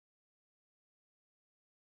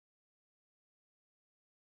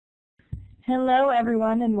Hello,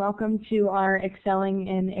 everyone, and welcome to our Excelling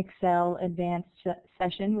in Excel Advanced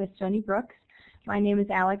session with Stoney Brooks. My name is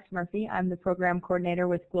Alex Murphy. I'm the Program Coordinator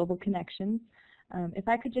with Global Connections. If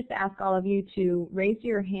I could just ask all of you to raise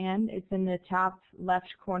your hand. It's in the top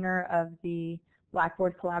left corner of the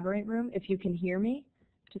Blackboard Collaborate room if you can hear me.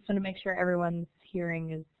 Just want to make sure everyone's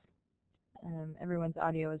hearing is, everyone's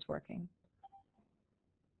audio is working.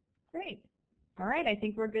 Great. All right, I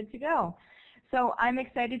think we're good to go. So I'm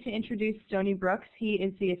excited to introduce Stoney Brooks. He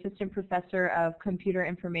is the Assistant Professor of Computer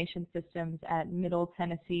Information Systems at Middle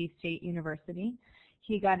Tennessee State University.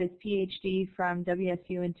 He got his PhD from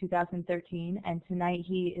WSU in 2013, and tonight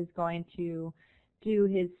he is going to do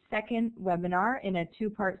his second webinar in a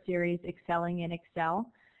two-part series, Excelling in Excel.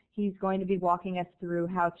 He's going to be walking us through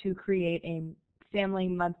how to create a family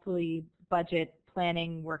monthly budget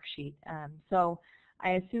planning worksheet. So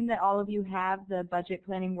I assume that all of you have the budget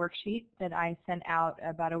planning worksheet that I sent out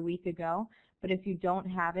about a week ago, but if you don't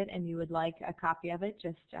have it and you would like a copy of it,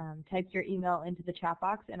 just type your email into the chat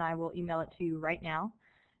box and I will email it to you right now.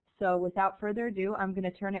 So without further ado, I'm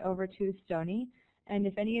going to turn it over to Stoney. And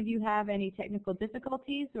if any of you have any technical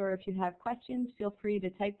difficulties or if you have questions, feel free to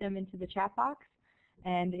type them into the chat box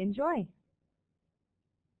and enjoy.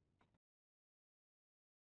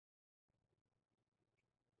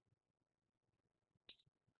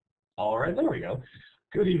 All right, there we go.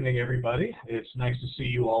 Good evening, everybody. It's nice to see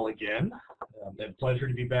you all again. It's a pleasure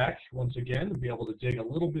to be back once again and be able to dig a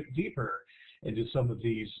little bit deeper into some of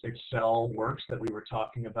these Excel works that we were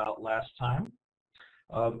talking about last time.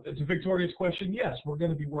 It's a Victoria's question. Yes, we're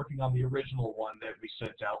going to be working on the original one that we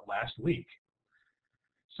sent out last week.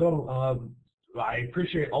 So I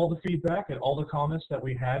appreciate all the feedback and all the comments that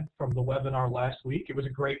we had from the webinar last week. It was a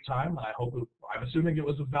great time, and I'm assuming it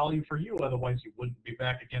was of value for you, otherwise you wouldn't be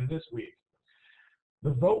back again this week.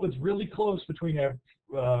 The vote was really close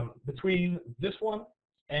between this one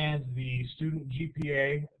and the student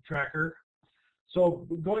GPA tracker. So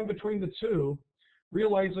going between the two,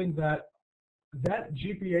 realizing that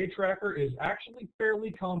GPA tracker is actually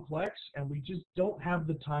fairly complex, and we just don't have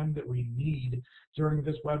the time that we need during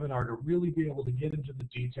this webinar to really be able to get into the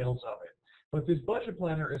details of it. But this budget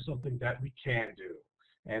planner is something that we can do.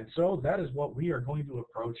 And so that is what we are going to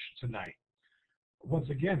approach tonight. Once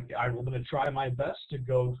again, I'm going to try my best to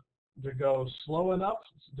go slow enough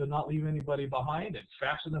to not leave anybody behind and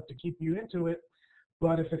fast enough to keep you into it.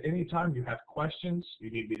 But if at any time you have questions,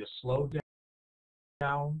 you need me to slow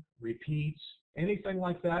down, repeat, anything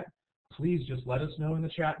like that, please just let us know in the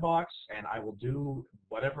chat box, and I will do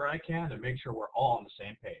whatever I can to make sure we're all on the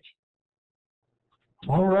same page.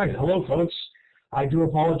 All right, hello folks. I do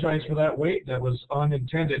apologize for that wait. That was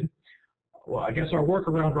unintended. Well, I guess our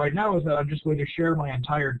workaround right now is that I'm just going to share my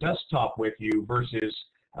entire desktop with you versus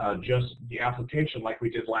just the application like we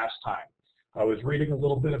did last time. I was reading a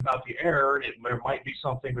little bit about the error. There might be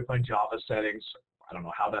something with my Java settings. I don't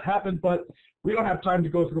know how that happened, but we don't have time to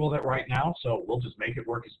go through all that right now, so we'll just make it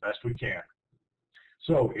work as best we can.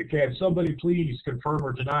 So can somebody please confirm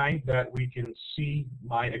or deny that we can see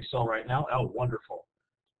my Excel right now? Oh, wonderful.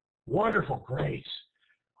 Wonderful, great.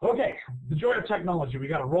 Okay, the joy of technology. We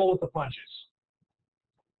got to roll with the punches.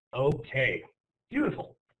 Okay,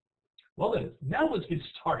 beautiful. Well then, now let's get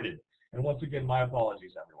started. And once again, my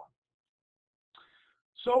apologies, everyone.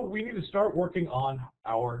 So we need to start working on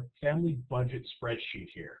our family budget spreadsheet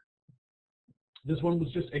here. This one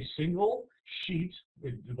was just a single sheet.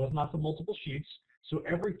 It was not the multiple sheets. So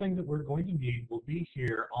everything that we're going to need will be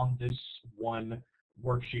here on this one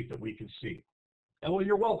worksheet that we can see. And well,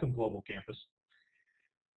 you're welcome, Global Campus.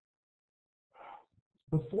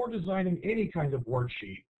 Before designing any kind of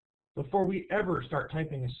worksheet, before we ever start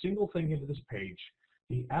typing a single thing into this page,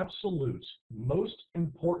 the absolute most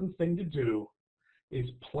important thing to do is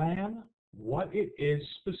plan what it is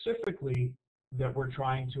specifically that we're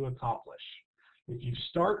trying to accomplish. If you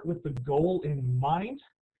start with the goal in mind,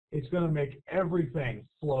 it's going to make everything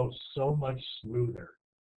flow so much smoother.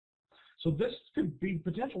 So this could be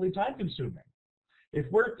potentially time-consuming. If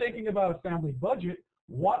we're thinking about a family budget,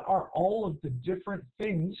 what are all of the different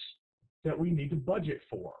things that we need to budget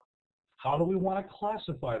for? How do we want to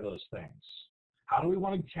classify those things? How do we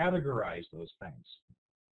want to categorize those things?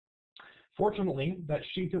 Fortunately, that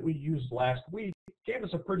sheet that we used last week gave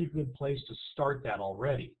us a pretty good place to start that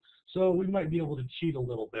already. So we might be able to cheat a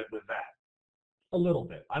little bit with that. A little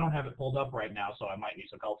bit. I don't have it pulled up right now, so I might need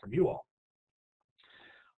some help from you all.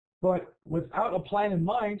 But without a plan in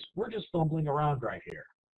mind, we're just fumbling around right here.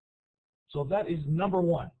 So that is number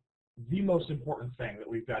one, the most important thing that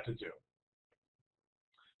we've got to do.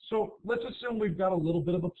 So let's assume we've got a little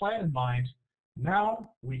bit of a plan in mind.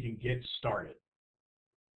 Now we can get started.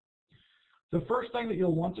 The first thing that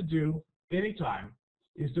you'll want to do anytime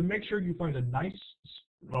is to make sure you find a nice,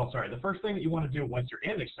 the first thing that you want to do once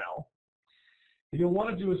you're in Excel, that you'll want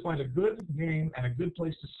to do is find a good name and a good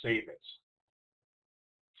place to save it.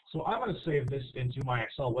 So I'm going to save this into my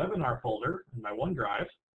Excel webinar folder in my OneDrive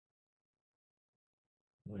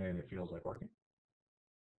when it feels like working.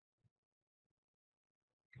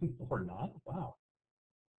 Or not. Wow.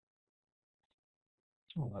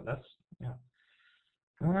 Oh, that's, yeah.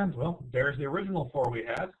 And, well, there's the original 4 we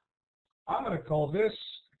had. I'm going to call this,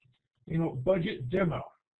 budget demo,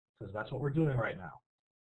 because that's what we're doing right now.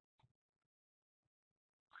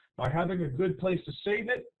 By having a good place to save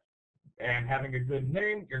it and having a good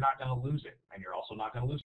name, you're not going to lose it. And you're also not going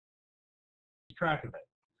to lose track of it.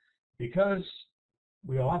 Because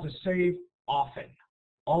we want to save often.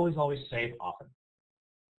 Always, always save often.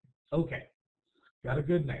 Okay, got a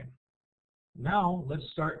good name. Now, let's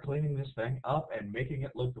start cleaning this thing up and making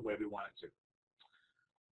it look the way we want it to.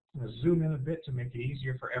 I'm going to zoom in a bit to make it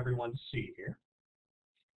easier for everyone to see here.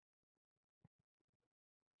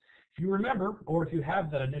 If you remember, or if you have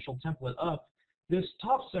that initial template up, this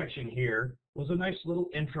top section here was a nice little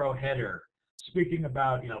intro header speaking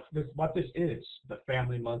about, what this is, the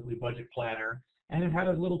Family Monthly Budget Planner, and it had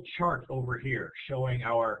a little chart over here showing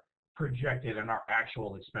our projected and our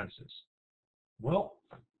actual expenses. Well,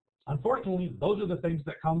 unfortunately, those are the things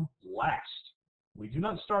that come last. We do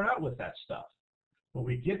not start out with that stuff, but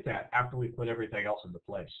we get that after we put everything else into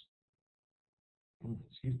place.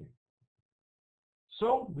 Excuse me.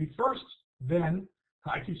 So we first then,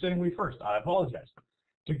 I keep saying we first, I apologize.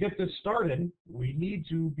 To get this started, we need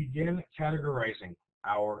to begin categorizing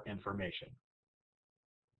our information.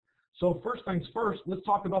 So first things first, let's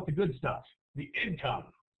talk about the good stuff, the income.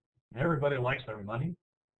 Everybody likes their money.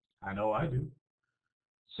 I know I do.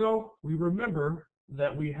 So we remember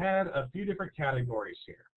that we had a few different categories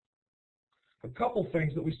here. A couple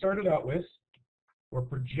things that we started out with were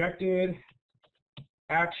projected,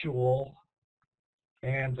 actual,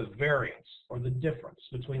 and the variance, or the difference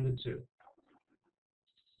between the two.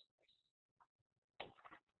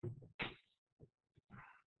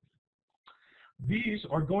 These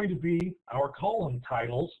are going to be our column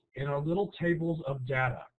titles in our little tables of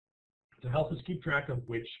data to help us keep track of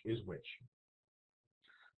which is which.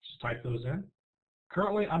 Just type those in.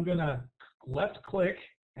 Currently, I'm going to left click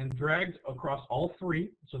and drag across all 3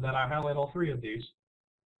 so that I highlight all 3 of these,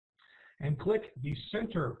 and click the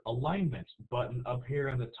center alignment button up here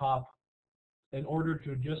in the top in order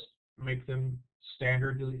to just make them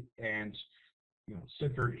standardly and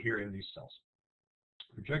centered here in these cells.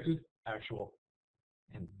 Projected, actual,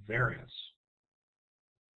 and variance.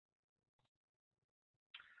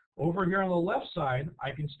 Over here on the left side,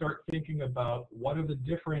 I can start thinking about what are the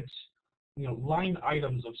different line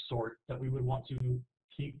items of sort that we would want to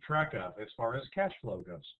keep track of as far as cash flow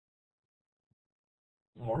goes.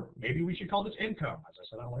 Or maybe we should call this income. As I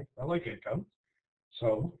said, I like income.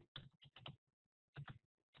 So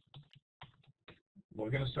we're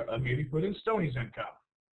going to start maybe put in Stoney's income.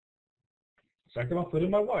 Second, I'll put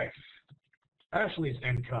in my wife, Ashley's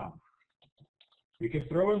income. We can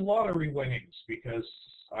throw in lottery winnings because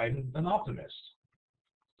I'm an optimist,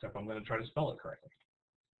 except I'm going to try to spell it correctly.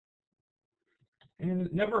 And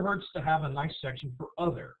it never hurts to have a nice section for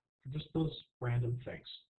other, for just those random things.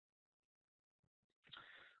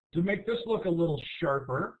 To make this look a little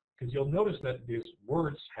sharper, because you'll notice that these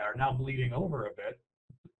words are now bleeding over a bit,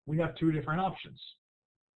 we have 2 different options.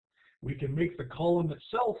 We can make the column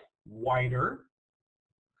itself wider,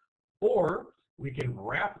 or we can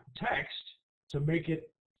wrap text to make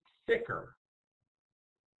it thicker.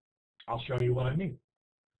 I'll show you what I mean.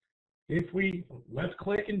 If we left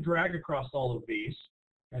click and drag across all of these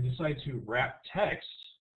and decide to wrap text,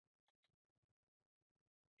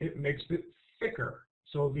 it makes it thicker.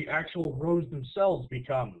 So the actual rows themselves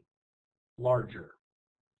become larger.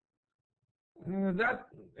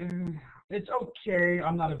 It's okay.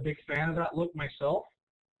 I'm not a big fan of that look myself.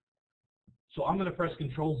 So I'm going to press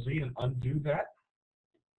Control-Z and undo that.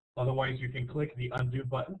 Otherwise, you can click the undo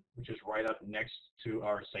button, which is right up next to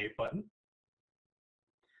our save button.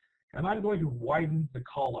 And I'm going to widen the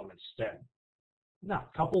column instead. Now,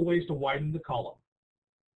 a couple ways to widen the column.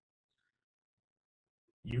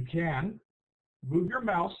 You can move your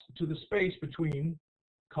mouse to the space between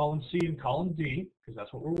column C and column D, because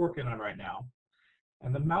that's what we're working on right now.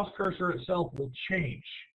 And the mouse cursor itself will change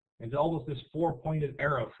into almost this 4-pointed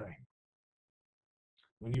arrow thing.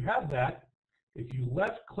 When you have that, if you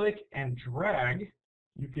left click and drag,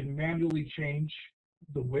 you can manually change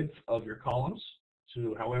the width of your columns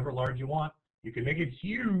to however large you want. You can make it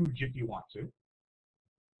huge if you want to.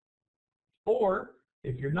 Or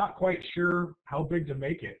If you're not quite sure how big to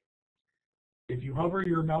make it, if you hover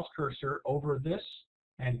your mouse cursor over this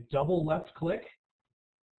and double left click,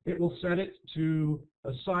 it will set it to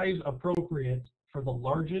a size appropriate for the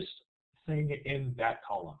largest thing in that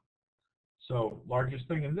column. So largest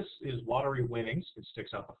thing in this is watery winnings. It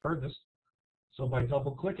sticks out the furthest. So by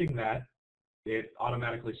double clicking that, it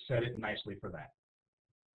automatically set it nicely for that.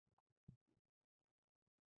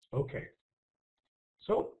 Okay.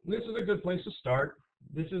 So this is a good place to start.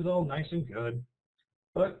 This is all nice and good,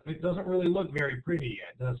 but it doesn't really look very pretty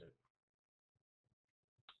yet, does it?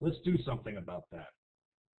 Let's do something about that.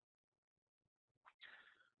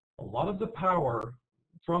 A lot of the power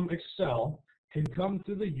from Excel can come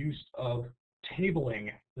through the use of tabling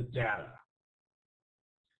the data.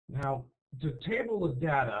 Now, to table the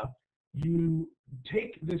data, you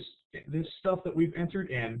take this stuff that we've entered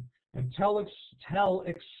in and tell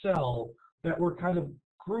Excel that we're kind of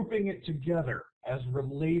grouping it together as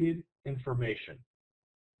related information.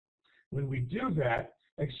 When we do that,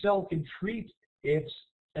 Excel can treat it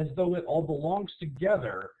as though it all belongs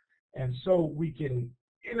together, and so we can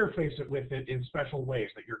interface it with it in special ways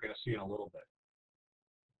that you're going to see in a little bit.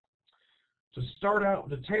 To start out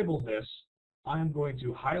to table this, I'm going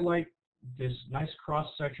to highlight this nice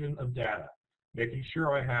cross-section of data, making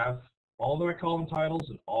sure I have all of my column titles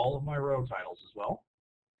and all of my row titles as well.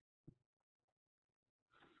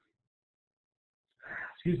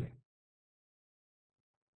 Excuse me.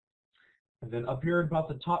 And then up here about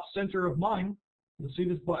the top center of mine, you'll see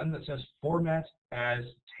this button that says Format as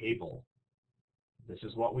Table. This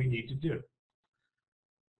is what we need to do.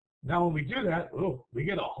 Now when we do that, we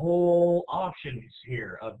get a whole options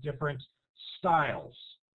here of different styles.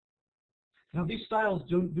 Now these styles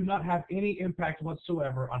do not have any impact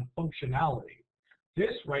whatsoever on functionality.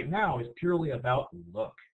 This right now is purely about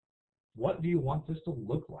look. What do you want this to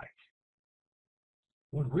look like?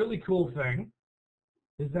 One really cool thing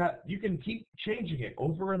is that you can keep changing it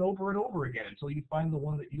over and over and over again until you find the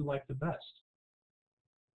one that you like the best.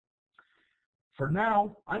 For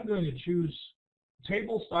now, I'm going to choose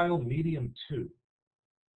Table Style Medium 2.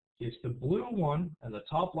 It's the blue one and the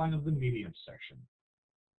top line of the medium section.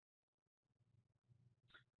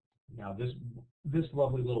 Now this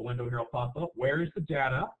lovely little window here will pop up. Where is the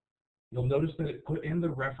data? You'll notice that it put in the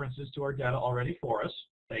references to our data already for us.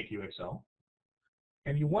 Thank you, Excel.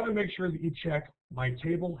 And you want to make sure that you check my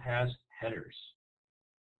table has headers.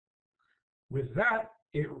 With that,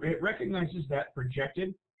 it recognizes that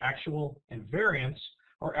projected, actual, and variance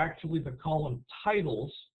are actually the column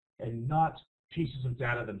titles and not pieces of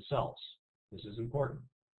data themselves. This is important.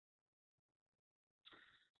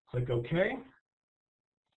 Click OK.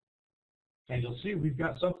 And you'll see we've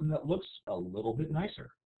got something that looks a little bit nicer.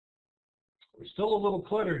 We're still a little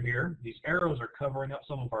cluttered here. These arrows are covering up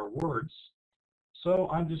some of our words. So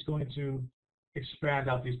I'm just going to expand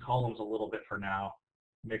out these columns a little bit for now,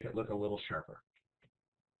 make it look a little sharper.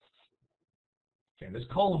 Okay, this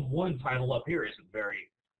column 1 title up here isn't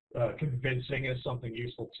very convincing as something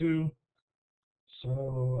useful too.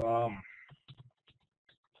 So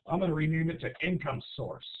I'm going to rename it to Income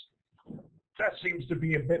Source. That seems to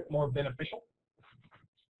be a bit more beneficial.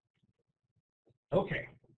 Okay,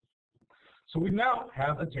 so we now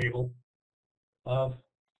have a table of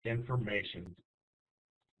information.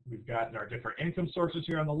 We've got our different income sources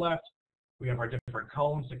here on the left. We have our different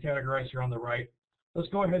columns to categorize here on the right. Let's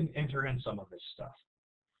go ahead and enter in some of this stuff.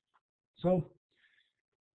 So,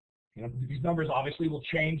 these numbers obviously will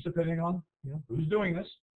change depending on who's doing this.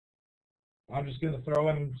 I'm just going to throw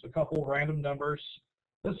in a couple random numbers.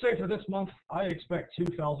 Let's say for this month, I expect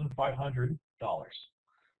 $2,500.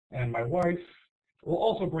 And my wife will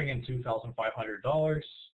also bring in $2,500.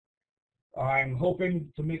 I'm hoping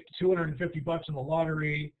to make $250 in the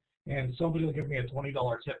lottery, and somebody will give me a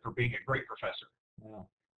 $20 tip for being a great professor. Well,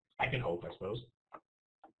 I can hope, I suppose.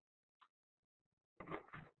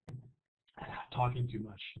 Talking too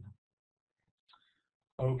much.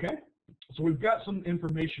 Okay, so we've got some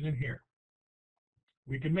information in here.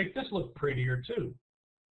 We can make this look prettier too.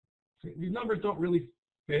 These numbers don't really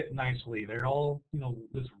fit nicely. They're all,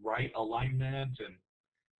 this right alignment, and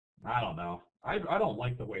I don't know. I don't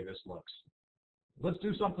like the way this looks. Let's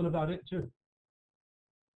do something about it too.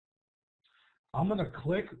 I'm going to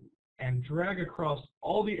click and drag across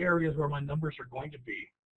all the areas where my numbers are going to be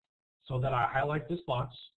so that I highlight this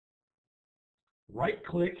box, right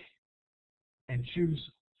click, and choose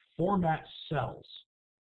Format Cells.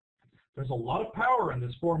 There's a lot of power in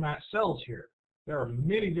this Format Cells here. There are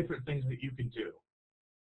many different things that you can do.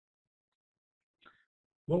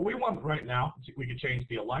 What we want right now, we can change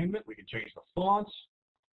the alignment, we can change the fonts,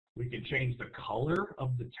 we can change the color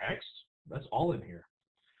of the text. That's all in here.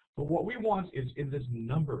 But what we want is in this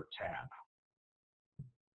number tab.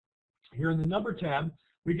 Here in the number tab,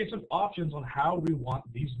 we get some options on how we want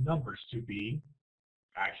these numbers to be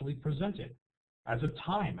actually presented, as a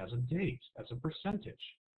time, as a date, as a percentage.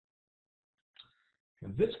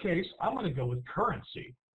 In this case, I'm going to go with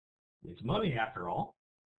currency. It's money after all,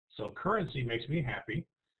 so currency makes me happy,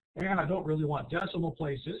 and I don't really want decimal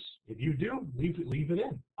places. If you do, leave it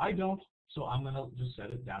in. I don't, so I'm going to just set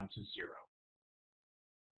it down to 0.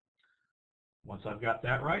 Once I've got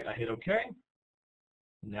that right, I hit OK.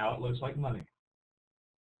 Now it looks like money.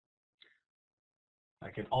 I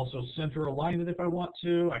can also center align it if I want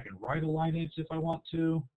to. I can right align it if I want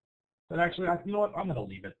to. But actually, you know what? I'm going to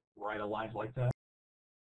leave it right aligned like that.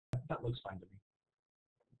 That looks fine to me.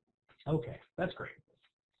 Okay, that's great.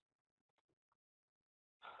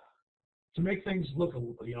 To make things look,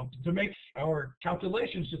 to make our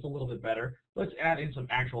calculations just a little bit better, let's add in some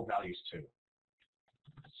actual values too.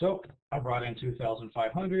 So I brought in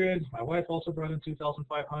 2,500. My wife also brought in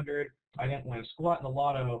 2,500. I didn't win squat in the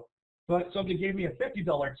lotto, but somebody gave me a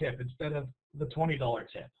 $50 tip instead of the $20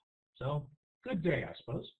 tip. So good day, I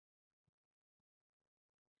suppose.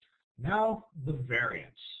 Now the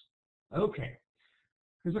variance. Okay,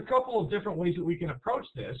 there's a couple of different ways that we can approach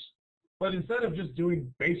this, but instead of just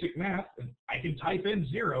doing basic math, I can type in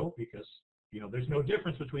 0 because there's no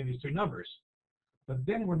difference between these two numbers. But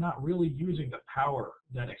then we're not really using the power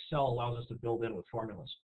that Excel allows us to build in with formulas.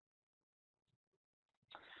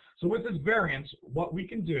 So with this variance, what we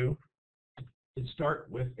can do is start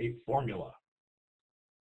with a formula.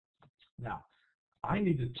 Now, I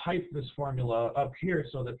need to type this formula up here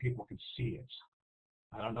so that people can see it.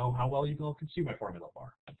 I don't know how well you all can see my formula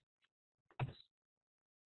bar.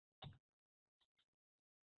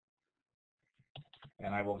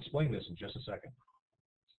 And I will explain this in just a second.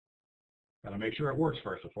 Got to make sure it works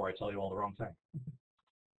first before I tell you all the wrong thing.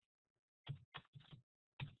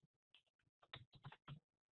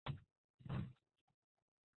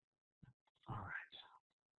 All right.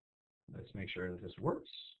 Let's make sure that this works.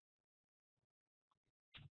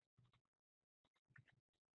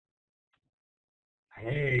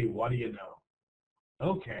 Hey, what do you know?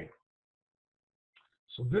 Okay.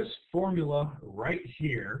 So this formula right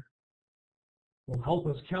here will help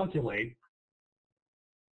us calculate.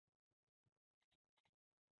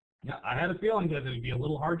 Yeah, I had a feeling that it'd be a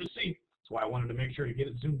little hard to see. That's why I wanted to make sure to get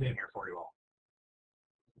it zoomed in here for you all.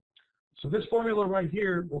 So this formula right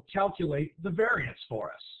here will calculate the variance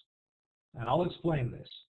for us. And I'll explain this.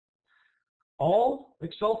 All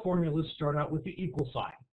Excel formulas start out with the equal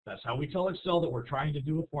sign. That's how we tell Excel that we're trying to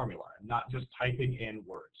do a formula and not just typing in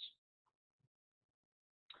words.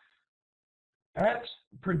 At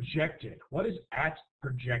projected. What is at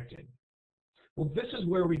projected? Well, this is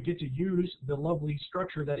where we get to use the lovely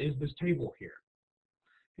structure that is this table here.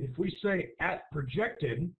 If we say at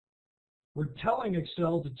projected, we're telling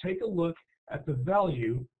Excel to take a look at the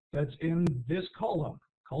value that's in this column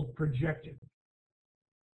called projected.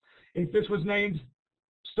 If this was named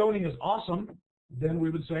Stoney is awesome, then we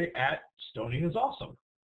would say at Stoney is awesome.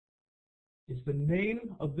 It's the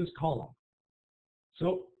name of this column.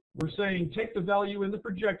 So we're saying take the value in the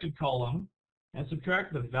projected column and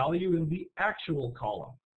subtract the value in the actual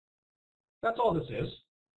column. That's all this is.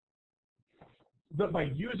 But by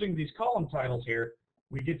using these column titles here,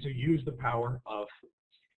 we get to use the power of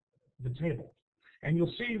the table. And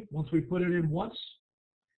you'll see once we put it in once,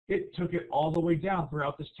 it took it all the way down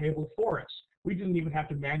throughout this table for us. We didn't even have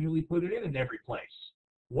to manually put it in every place.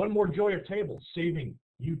 One more joy of tables, saving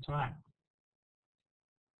you time.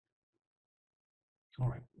 All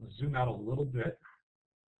right, let's zoom out a little bit.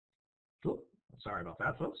 Cool. Sorry about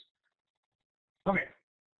that, folks. Okay,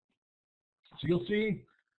 so you'll see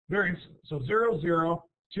variance. So 0, 0,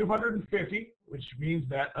 250, which means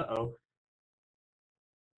that,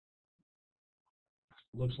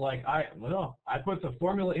 looks like I put the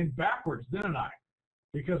formula in backwards, didn't I?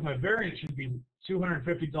 Because my variance should be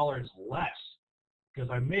 $250 less, because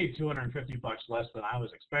I made $250 less than I was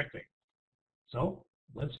expecting. So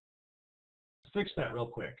let's fix that real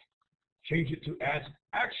quick. Change it to at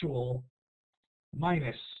actual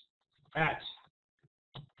minus at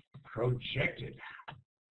projected.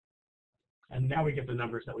 And now we get the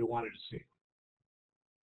numbers that we wanted to see.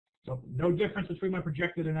 So no difference between my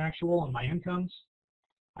projected and actual on my incomes.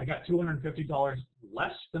 I got $250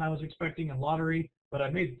 less than I was expecting in lottery, but I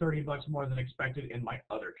made $30 more than expected in my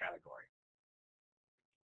other category.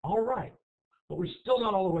 All right, but we're still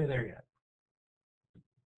not all the way there yet.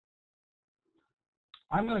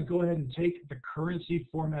 I'm going to go ahead and take the currency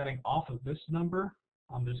formatting off of this number.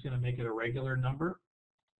 I'm just going to make it a regular number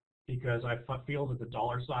because I feel that the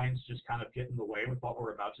dollar signs just kind of get in the way with what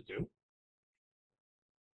we're about to do.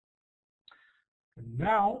 And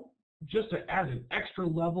now, just to add an extra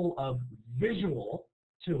level of visual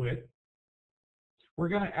to it, we're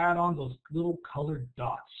going to add on those little colored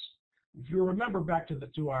dots. If you remember back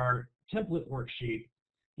to our template worksheet,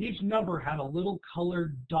 each number had a little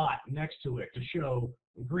colored dot next to it to show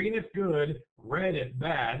green if good, red if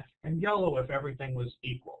bad, and yellow if everything was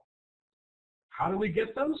equal. How do we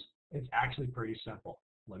get those? It's actually pretty simple.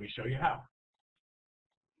 Let me show you how.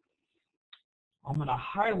 I'm going to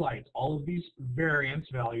highlight all of these variance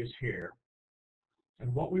values here.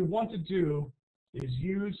 And what we want to do is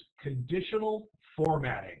use conditional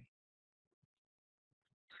formatting.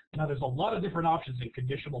 Now, there's a lot of different options in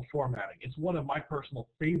conditional formatting. It's one of my personal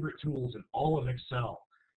favorite tools in all of Excel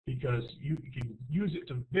because you can use it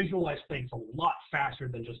to visualize things a lot faster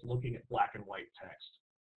than just looking at black and white text.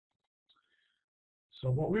 So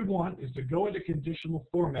what we want is to go into conditional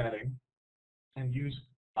formatting and use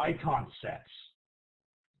icon sets.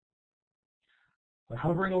 By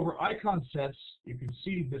hovering over icon sets, you can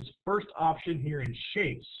see this first option here in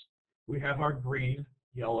shapes. We have our green,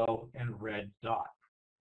 yellow, and red dot.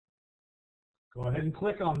 Go ahead and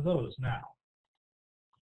click on those now.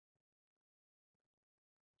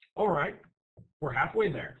 All right, we're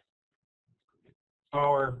halfway there.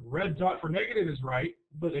 Our red dot for negative is right,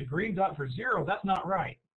 but a green dot for 0, that's not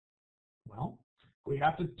right. Well, we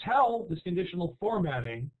have to tell this conditional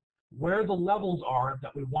formatting where the levels are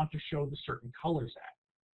that we want to show the certain colors at.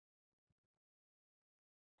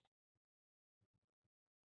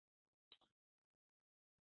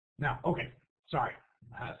 Now, okay, sorry,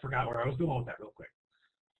 I forgot where I was going with that real quick.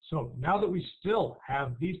 So now that we still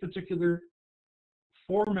have these particular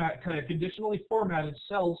conditionally formatted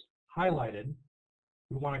cells highlighted,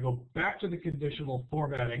 we want to go back to the conditional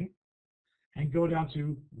formatting and go down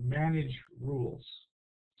to Manage Rules.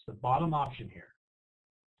 It's the bottom option here.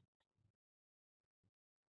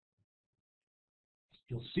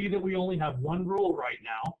 You'll see that we only have one rule right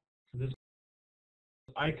now for this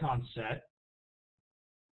icon set.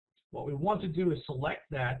 What we want to do is select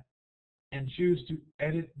that and choose to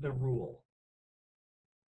edit the rule.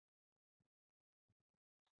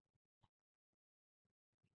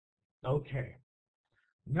 Okay.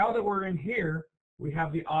 Now that we're in here, we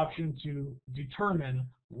have the option to determine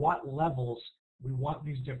what levels we want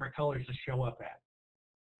these different colors to show up at.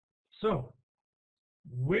 So,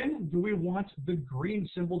 when do we want the green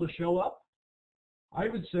symbol to show up? I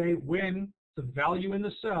would say when the value in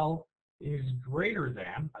the cell is greater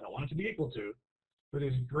than, I don't want it to be equal to, but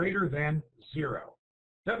is greater than 0.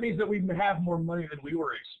 That means that we have more money than we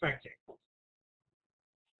were expecting.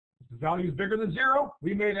 If the value is bigger than 0,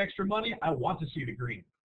 we made extra money, I want to see the green.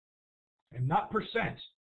 And not percent.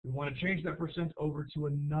 We want to change that percent over to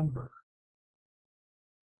a number.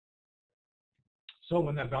 So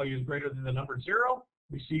when that value is greater than the number 0,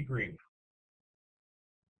 we see green.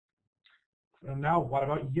 And now what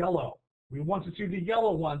about yellow? We want to see the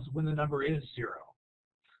yellow ones when the number is 0.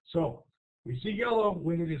 So we see yellow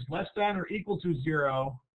when it is less than or equal to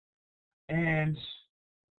 0 and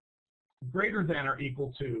greater than or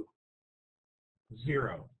equal to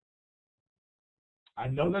 0. I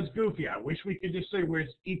know that's goofy. I wish we could just say where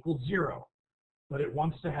it's equal 0, but it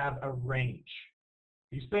wants to have a range.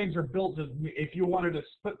 These things are built to, if you wanted to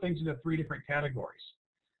put things into 3 different categories.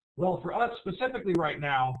 Well, for us specifically right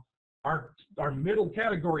now, our middle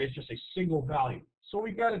category is just a single value. So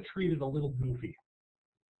we've got to treat it a little goofy.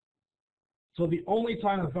 So the only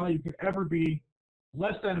time a value can ever be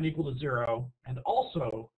less than or equal to 0 and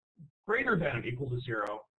also greater than or equal to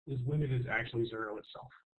 0 is when it is actually 0 itself.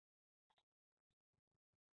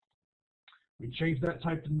 We change that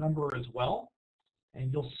type to number as well,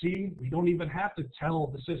 and you'll see we don't even have to tell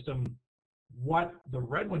the system what the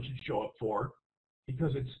red one should show up for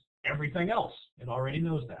because it's everything else. It already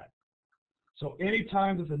knows that. So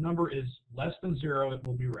anytime that the number is less than 0, it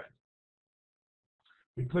will be red.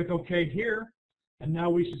 We click OK here, and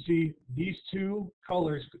now we should see these 2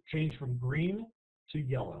 colors change from green to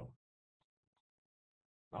yellow.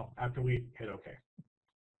 Well, after we hit OK.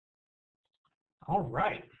 All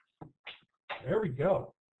right. There we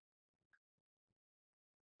go.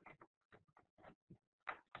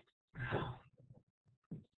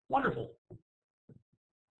 Wonderful.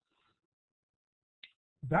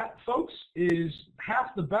 That, folks, is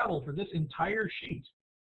half the battle for this entire sheet.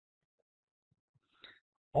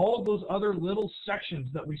 All of those other little sections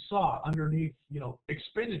that we saw underneath,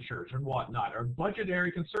 expenditures and whatnot, or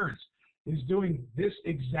budgetary concerns, is doing this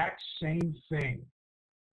exact same thing.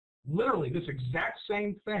 Literally, this exact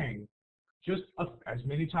same thing, just as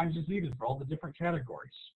many times as needed for all the different categories.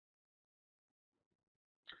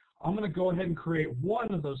 I'm going to go ahead and create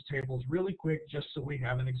one of those tables really quick just so we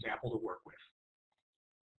have an example to work with.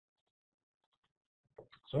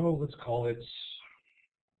 So let's call it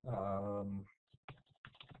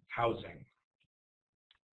housing.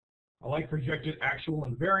 I like projected actual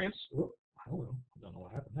and variance. Whoop, hello, I don't know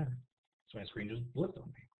what happened there. So my screen just blipped on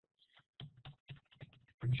me.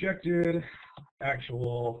 Projected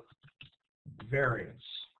actual variance.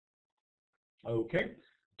 Okay.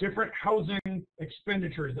 Different housing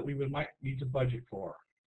expenditures that we might need to budget for.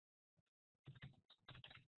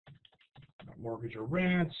 Mortgage or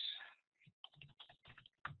rent,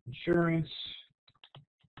 insurance,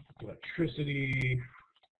 electricity,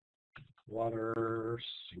 water,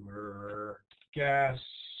 sewer, gas,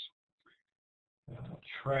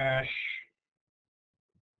 trash,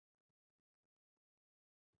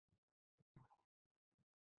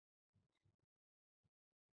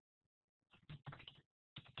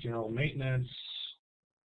 general maintenance,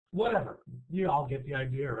 whatever. You all get the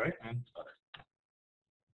idea, right? And other.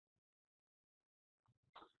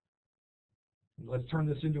 Let's turn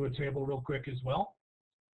this into a table real quick as well.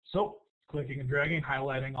 So, clicking and dragging,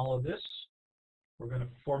 highlighting all of this. We're going to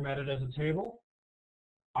format it as a table.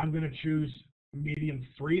 I'm going to choose medium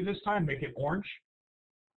 3 this time, make it orange.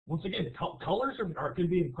 Once again, colors can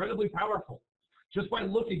be incredibly powerful. Just by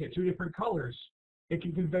looking at 2 different colors, it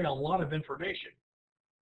can convey a lot of information.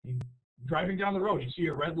 Driving down the road, you see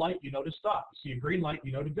a red light, you know to stop. You see a green light,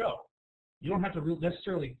 you know to go. You don't have to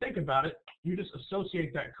necessarily think about it. You just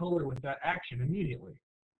associate that color with that action immediately.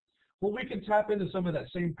 Well, we can tap into some of that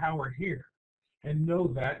same power here and know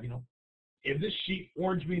that, if this sheet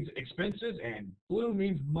orange means expenses and blue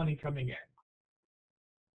means money coming in.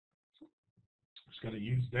 I'm just going to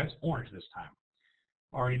use this orange this time.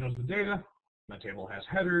 Already knows the data. My table has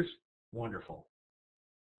headers. Wonderful.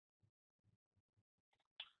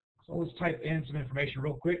 So let's type in some information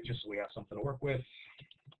real quick just so we have something to work with.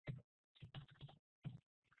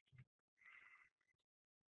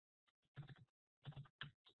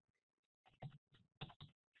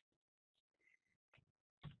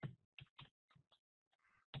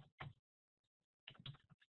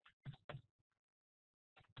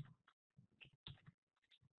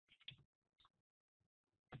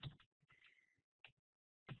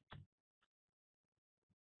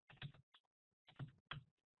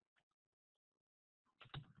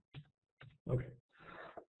 Okay.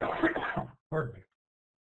 Pardon me.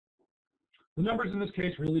 The numbers in this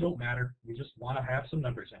case really don't matter. We just want to have some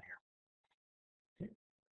numbers in here. Okay.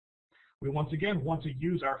 We once again want to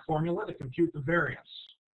use our formula to compute the variance.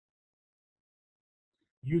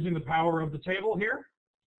 Using the power of the table here,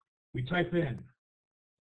 we type in,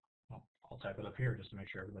 well, I'll type it up here just to make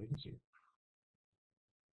sure everybody can see it.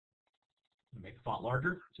 Make the font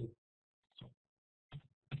larger. So,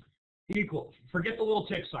 equal. Forget the little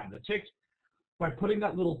tick sign. The tick, by putting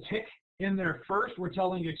that little tick in there first, we're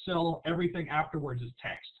telling Excel everything afterwards is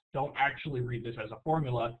text. Don't actually read this as a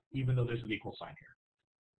formula, even though there's an equal sign here.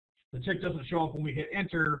 The tick doesn't show up when we hit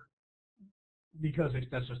enter because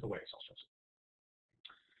that's just the way Excel shows it.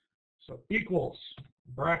 So equals,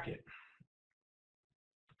 bracket,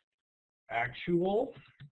 actual,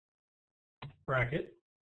 bracket,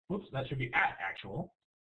 whoops, that should be at actual,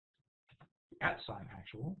 at sign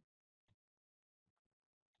actual.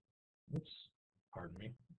 Oops, pardon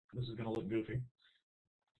me. This is going to look goofy.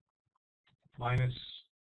 Minus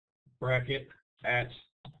bracket at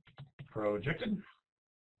projected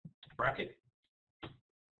bracket.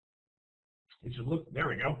 It should look, there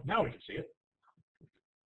we go. Now we can see it.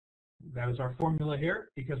 That is our formula here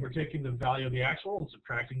because we're taking the value of the actual and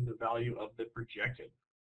subtracting the value of the projected.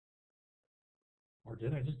 Or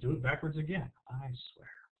did I just do it backwards again? I swear.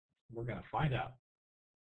 We're going to find out.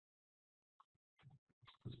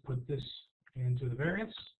 Let's put this into the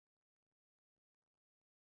variance.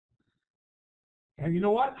 And you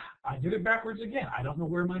know what? I did it backwards again. I don't know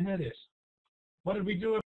where my head is. What did we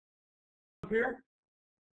do up here?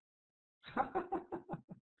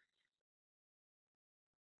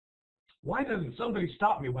 Why doesn't somebody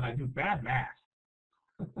stop me when I do bad math?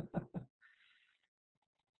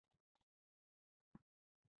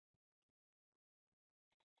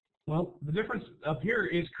 Well, the difference up here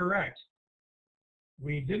is correct.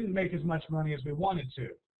 We didn't make as much money as we wanted to.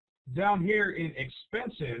 Down here in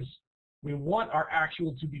expenses, we want our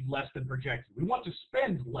actual to be less than projected. We want to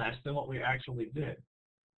spend less than what we actually did.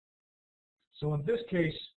 So in this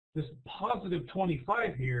case, this positive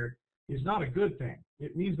 25 here is not a good thing.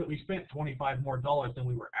 It means that we spent $25 more than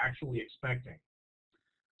we were actually expecting.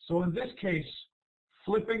 So in this case,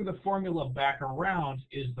 flipping the formula back around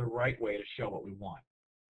is the right way to show what we want.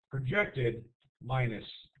 Projected minus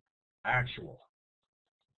actual.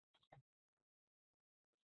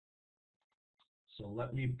 So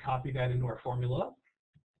let me copy that into our formula.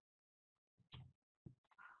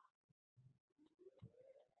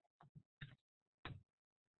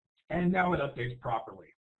 And now it updates properly.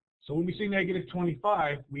 So when we see negative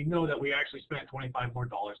 25, we know that we actually spent $25 more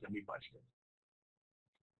than we budgeted.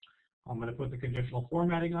 I'm going to put the conditional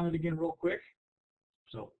formatting on it again real quick.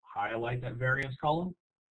 So highlight that variance column,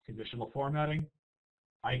 conditional formatting,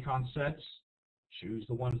 icon sets, choose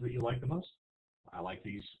the ones that you like the most. I like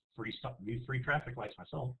these three traffic lights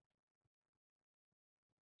myself.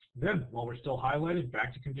 Then, while we're still highlighted,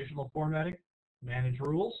 back to conditional formatting, manage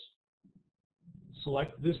rules,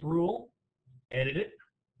 select this rule, edit it,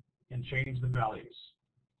 and change the values.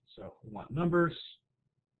 So we want numbers,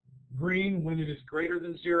 green when it is greater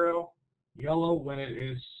than 0, yellow when it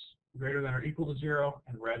is greater than or equal to 0,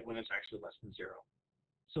 and red when it's actually less than 0.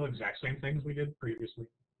 So exact same things we did previously.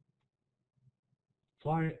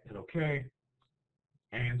 Apply it, hit OK,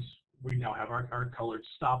 and we now have our colored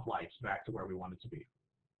stoplights back to where we want it to be.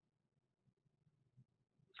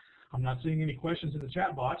 I'm not seeing any questions in the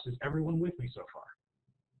chat box. Is everyone with me so far?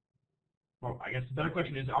 Well, I guess the better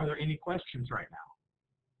question is, are there any questions right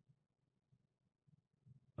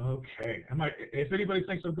now? Okay. If anybody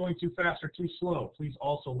thinks I'm going too fast or too slow, please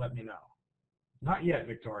also let me know. Not yet,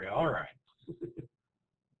 Victoria. All right.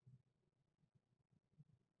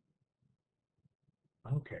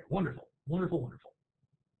 Okay, wonderful, wonderful, wonderful.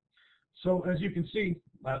 So as you can see,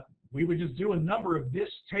 we would just do a number of this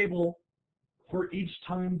table for each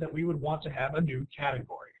time that we would want to have a new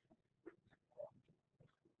category.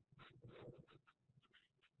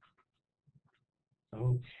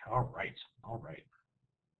 Okay, all right, all right.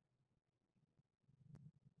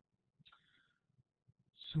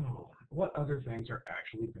 So what other things are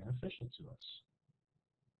actually beneficial to us?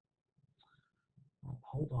 Well,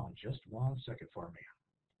 hold on just 1 second for me.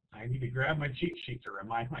 I need to grab my cheat sheet to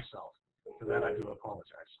remind myself. For that, I do apologize.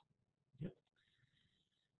 Yep.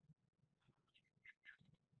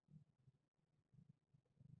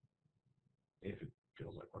 If it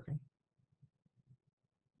feels like working.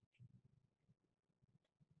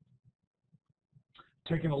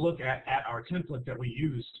 Taking a look at our template that we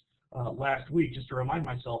used last week, just to remind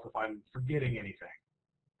myself if I'm forgetting anything.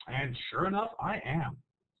 And sure enough, I am.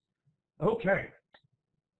 Okay.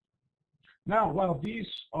 Now, while these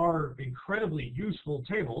are incredibly useful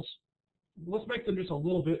tables, let's make them just a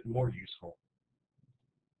little bit more useful.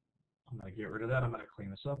 I'm going to get rid of that. I'm going to clean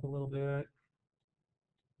this up a little bit.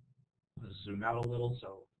 I'm going to zoom out a little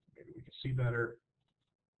so maybe we can see better.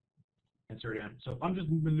 Insert in. So I'm just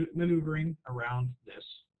maneuvering around this.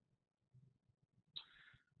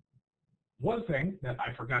 One thing that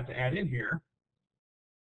I forgot to add in here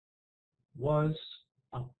was,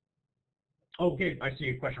 okay, I see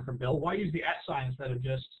a question from Bill. Why use the @ sign instead of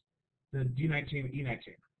just the D19, E19?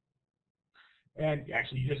 And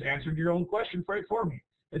actually, you just answered your own question right for me.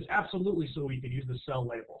 It's absolutely so we can use the cell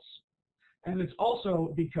labels. And it's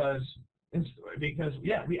also because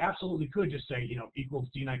yeah, we absolutely could just say, equals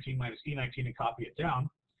D19 minus E19 and copy it down.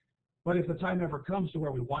 But if the time ever comes to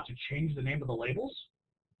where we want to change the name of the labels,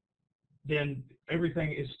 then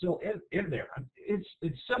everything is still in there.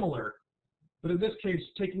 It's similar, but in this case,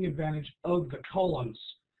 taking advantage of the columns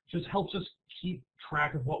just helps us keep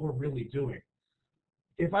track of what we're really doing.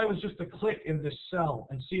 If I was just to click in this cell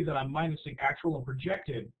and see that I'm minusing actual and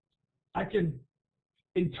projected, I can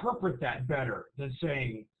interpret that better than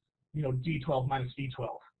saying, D12 minus E12.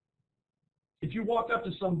 If you walk up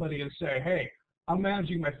to somebody and say, hey, I'm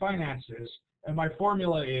managing my finances, and my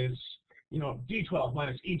formula is, D12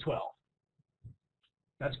 minus E12,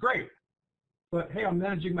 that's great. But hey, I'm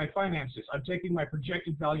managing my finances. I'm taking my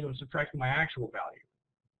projected value and subtracting my actual value.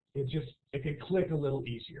 It can click a little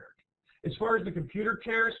easier. As far as the computer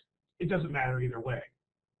cares, it doesn't matter either way.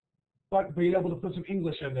 But being able to put some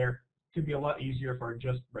English in there can be a lot easier for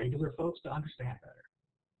just regular folks to understand better.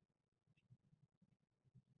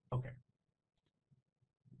 Okay.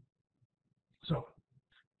 So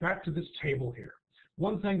back to this table here.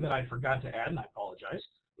 One thing that I forgot to add, and I apologize,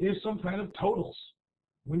 is some kind of totals.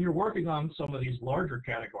 When you're working on some of these larger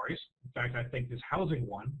categories, in fact, I think this housing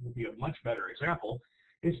one will be a much better example,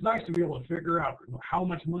 it's nice to be able to figure out how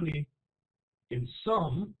much money in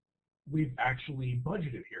sum we've actually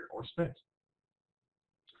budgeted here or spent.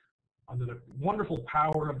 The wonderful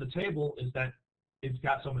power of the table is that it's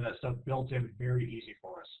got some of that stuff built in very easy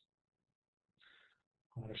for us.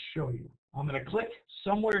 I'm going to show you. I'm going to click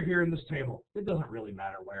somewhere here in this table. It doesn't really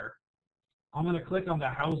matter where. I'm going to click on the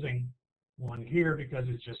housing one here because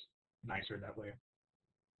it's just nicer that way.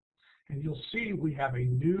 And you'll see we have a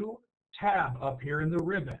new tab up here in the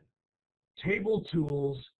ribbon. Table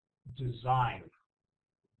Tools Design.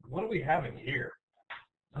 What do we have in here?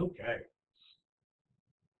 Okay.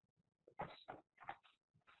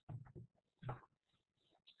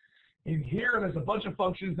 In here, there's a bunch of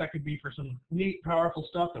functions that could be for some neat, powerful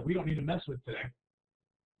stuff that we don't need to mess with today.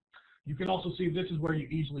 You can also see this is where you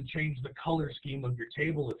easily change the color scheme of your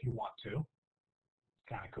table if you want to.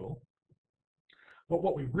 Kind of cool. But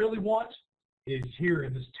what we really want is here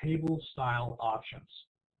in this table style options.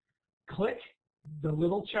 Click the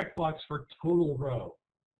little checkbox for total row.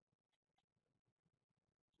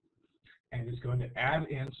 And it's going to add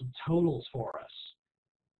in some totals for us.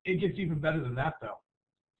 It gets even better than that though.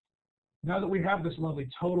 Now that we have this lovely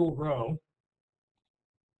total row,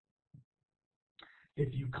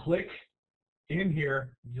 if you click in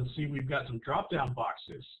here, you'll see we've got some drop-down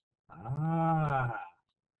boxes.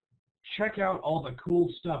 Check out all the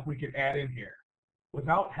cool stuff we could add in here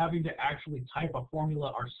without having to actually type a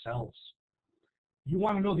formula ourselves. You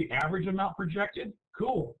want to know the average amount projected?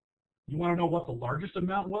 Cool. You want to know what the largest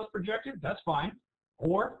amount was projected? That's fine.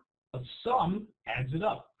 Or a sum adds it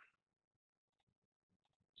up.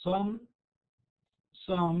 Sum.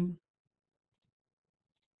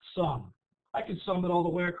 I can sum it all the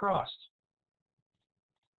way across.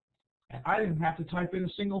 And I didn't have to type in a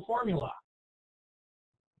single formula.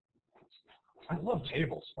 I love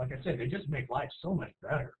tables. Like I said, they just make life so much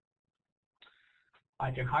better.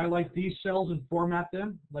 I can highlight these cells and format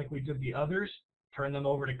them like we did the others, turn them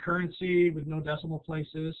over to currency with no decimal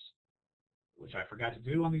places, which I forgot to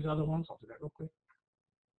do on these other ones. I'll do that real quick.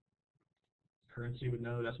 Currency with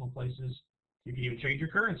no decimal places. You can even change your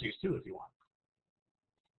currencies too if you want.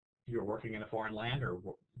 If you're working in a foreign land or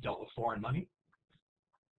dealt with foreign money.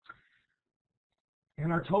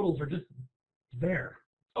 And our totals are just there.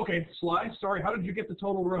 Okay, slide. Sorry, how did you get the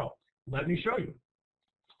total row? Let me show you.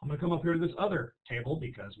 I'm going to come up here to this other table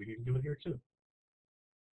because we need to do it here too.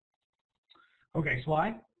 Okay,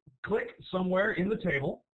 slide. Click somewhere in the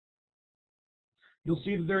table. You'll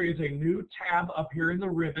see that there is a new tab up here in the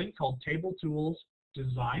ribbon called Table Tools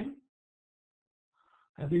Design.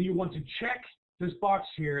 And then you want to check this box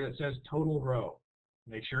here that says Total Row.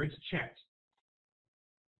 Make sure it's checked.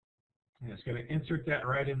 And it's going to insert that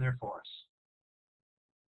right in there for us.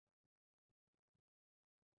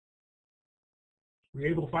 Were you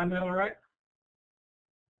able to find that all right?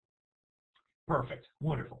 Perfect.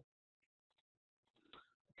 Wonderful.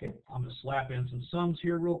 Okay, I'm going to slap in some sums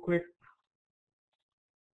here real quick.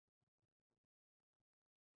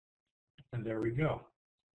 And there we go.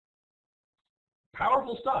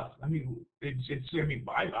 Powerful stuff. I mean, I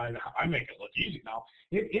make it look easy now.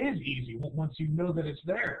 It is easy once you know that it's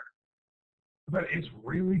there. But it's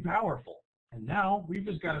really powerful. And now we've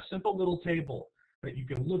just got a simple little table that you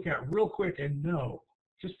can look at real quick and know,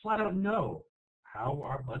 just flat out know how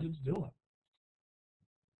our budget's doing.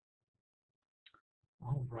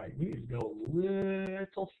 All right, we need to go a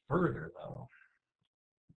little further though.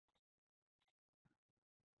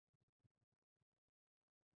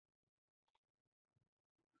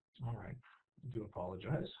 All right, I do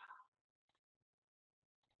apologize.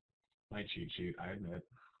 My cheat sheet, I admit.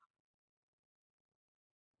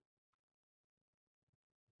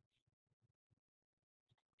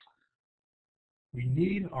 We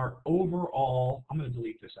need our overall, I'm going to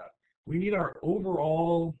delete this out. We need our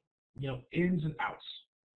overall, ins and outs.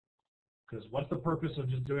 Because what's the purpose of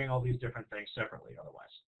just doing all these different things separately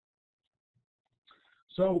otherwise?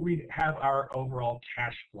 So we have our overall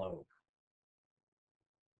cash flow.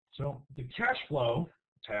 So the cash flow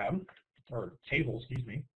tab, or table, excuse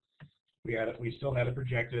me, we still had a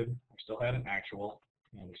projected, we still had an actual,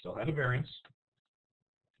 and we still had a variance.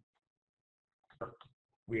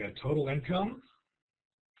 We had total income,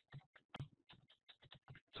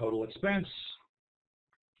 total expense,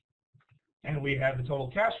 and we have the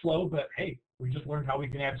total cash flow, but hey, we just learned how we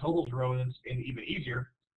can add totals rows and even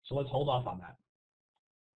easier, so let's hold off on that.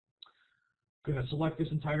 I'm going to select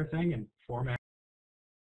this entire thing and format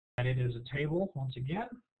it as a table once again.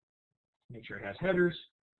 Make sure it has headers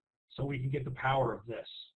so we can get the power of this.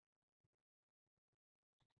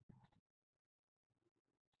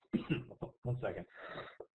 One second.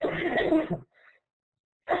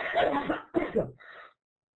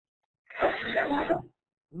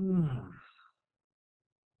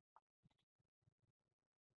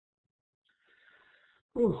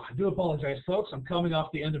 I do apologize, folks. I'm coming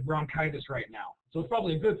off the end of bronchitis right now. So it's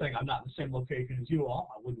probably a good thing I'm not in the same location as you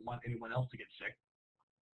all. I wouldn't want anyone else to get sick.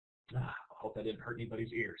 I hope that didn't hurt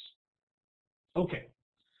anybody's ears. Okay,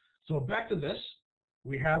 so back to this.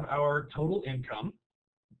 We have our total income,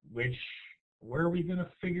 which, where are we going to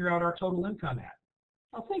figure out our total income at?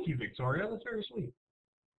 Oh, thank you, Victoria. That's very sweet.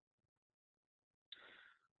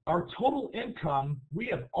 Our total income, we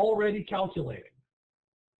have already calculated.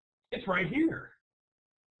 It's right here.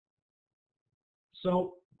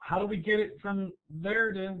 So how do we get it from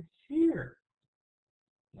there to here?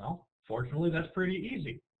 Well, fortunately, that's pretty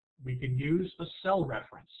easy. We can use a cell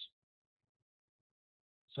reference.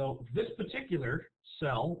 So this particular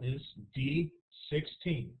cell is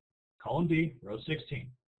D16, column D, row 16.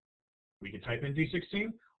 We can type in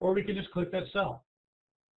D16, or we can just click that cell.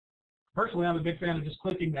 Personally, I'm a big fan of just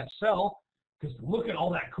clicking that cell, because look at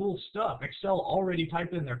all that cool stuff Excel already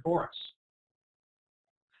typed in there for us.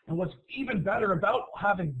 And what's even better about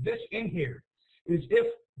having this in here is if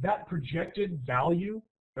that projected value,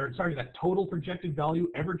 that total projected value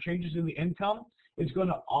ever changes in the income, it's going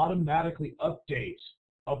to automatically update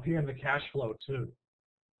up here in the cash flow too.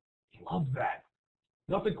 Love that.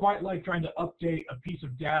 Nothing quite like trying to update a piece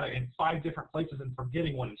of data in 5 different places and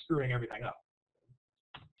forgetting one and screwing everything up.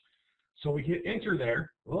 So we hit enter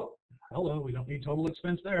there. Oh, hello, we don't need total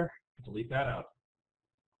expense there. Delete that out.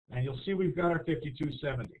 And you'll see we've got our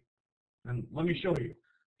 5270. And let me show you.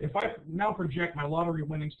 If I now project my lottery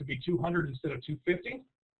winnings to be 200 instead of 250,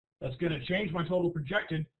 that's going to change my total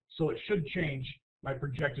projected, so it should change my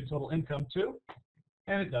projected total income too.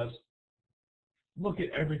 And it does. Look at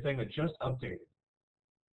everything that just updated.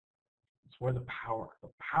 It's where the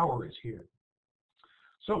power is here.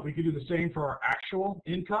 So we can do the same for our actual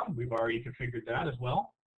income. We've already configured that as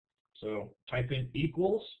well. So type in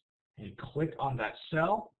equals and click on that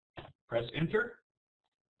cell, press enter,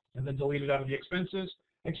 and then delete it out of the expenses.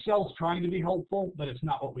 Excel's trying to be helpful, but it's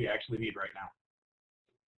not what we actually need right now.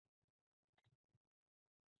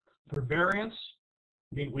 For variance,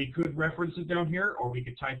 we could reference it down here, or we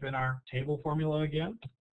could type in our table formula again.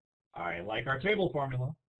 I like our table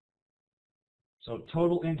formula. So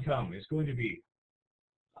total income is going to be,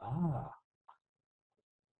 I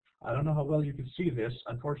don't know how well you can see this.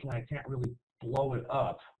 Unfortunately, I can't really blow it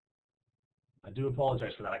up. I do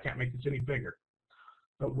apologize for that. I can't make this any bigger.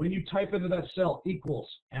 But when you type into that cell equals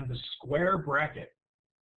and the square bracket,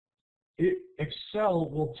 Excel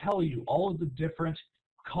will tell you all of the different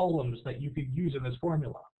columns that you could use in this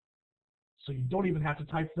formula. So you don't even have to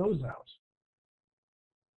type those out.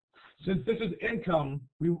 Since this is income,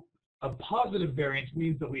 a positive variance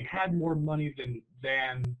means that we had more money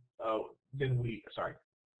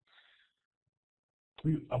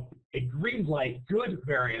a green light, good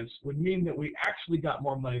variance, would mean that we actually got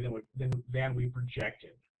more money than we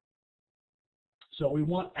projected. So we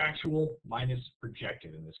want actual minus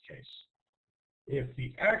projected in this case. If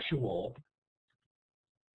the actual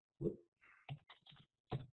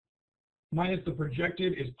minus the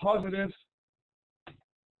projected is positive,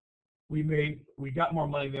 we got more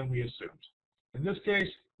money than we assumed. In this case,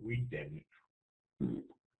 we didn't.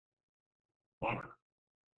 Bummer.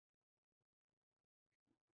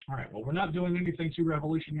 All right, well, we're not doing anything too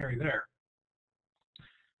revolutionary there.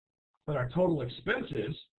 But our total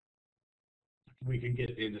expenses, we can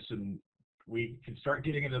start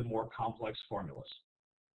getting into more complex formulas.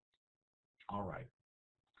 All right.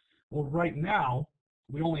 Well, right now,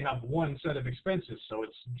 we only have one set of expenses, so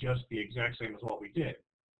it's just the exact same as what we did.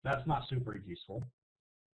 That's not super useful.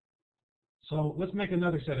 So let's make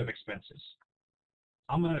another set of expenses.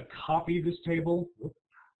 I'm going to copy this table. Oops,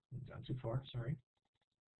 gone too far, sorry.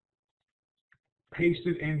 Paste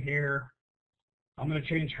it in here. I'm going to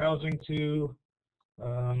change housing to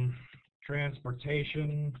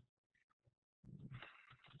transportation,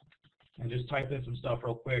 and just type in some stuff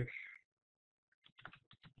real quick.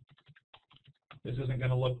 This isn't going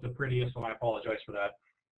to look the prettiest, so I apologize for that.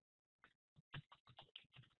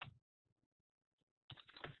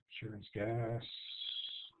 Insurance, gas.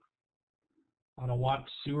 I don't want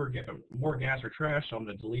more gas or trash, so I'm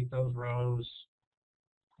going to delete those rows.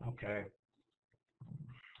 Okay.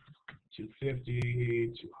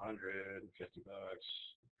 250, 200, 50 bucks.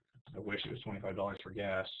 I wish it was $25 for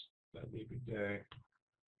gas. That'd be a good day.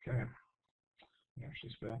 Okay. We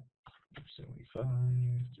actually spent 75,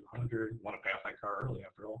 200. Want to pay off that car early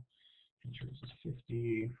after all. Insurance is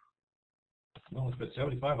 50. We only spent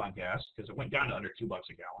 75 on gas because it went down to under $2 a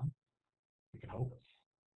gallon. We can hope.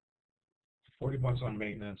 40 bucks on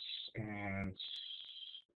maintenance, and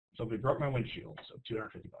somebody broke my windshield, so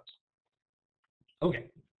 250 bucks.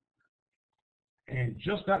 Okay. And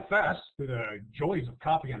just that fast, through the joys of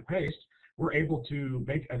copy and paste, we're able to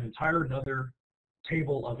make an entire another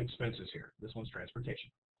table of expenses here. This one's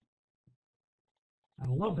transportation. I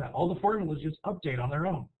love that. All the formulas just update on their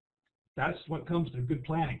own. That's what comes to good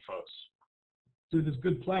planning, folks. Through this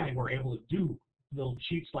good planning, we're able to do little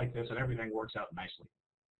cheats like this, and everything works out nicely.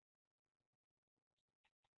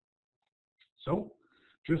 So,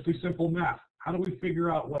 just a simple math. How do we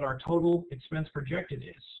figure out what our total expense projected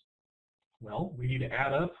is? Well, we need to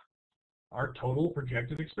add up our total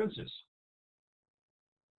projected expenses.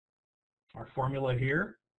 Our formula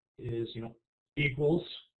here is, equals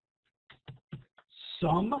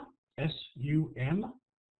sum, S-U-M.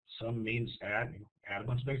 Sum means add, add a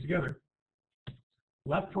bunch of things together.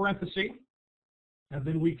 Left parenthesis, and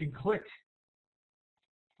then we can click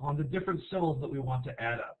on the different cells that we want to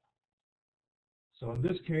add up. So in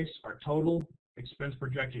this case, our total expense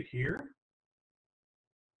projected here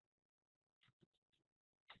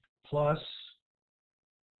plus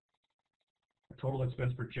our total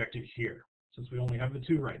expense projected here, since we only have the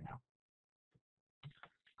two right now.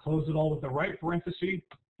 Close it all with the right parenthesis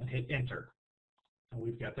and hit enter. And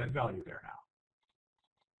we've got that value there now.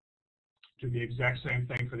 Do the exact same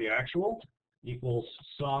thing for the actual, equals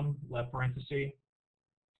sum, left parenthesis,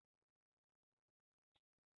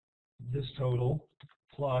 this total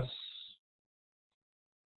plus,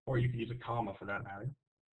 or you can use a comma for that matter,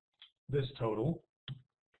 this total,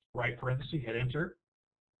 right parenthesis, hit enter,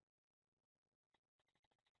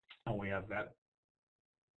 and we have that.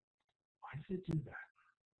 Why did it do that?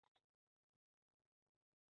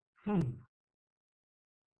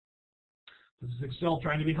 This is Excel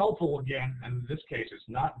trying to be helpful again, and in this case, it's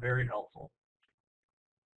not very helpful.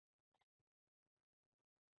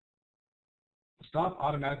 Stop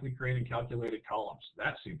automatically creating calculated columns.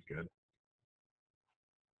 That seems good.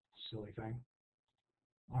 Silly thing.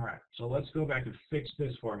 All right, so let's go back and fix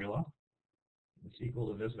this formula. It's equal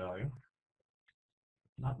to this value.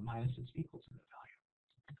 Not minus, it's equal to the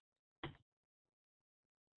value.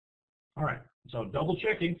 All right, so double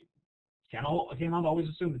checking. Cannot always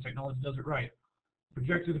assume the technology does it right.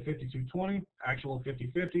 Projected at 5220, actual of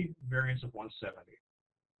 5050, variance of 170.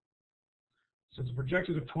 Since the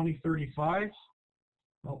projected of 2035,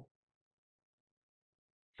 well,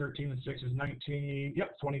 13 and 6 is 19,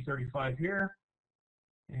 yep, 2035 here.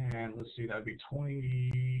 And let's see, that would be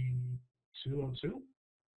 2202.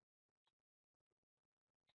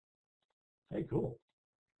 Hey, cool.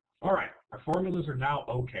 All right, our formulas are now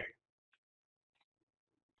okay.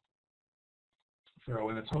 Throw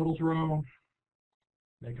in the totals row,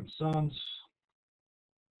 make them sums.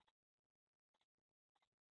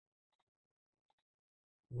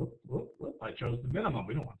 Whoop, whoop, whoop. I chose the minimum.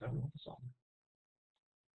 We don't want that. We want the sum.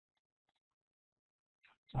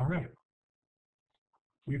 All right.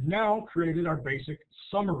 We've now created our basic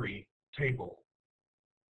summary table.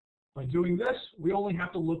 By doing this, we only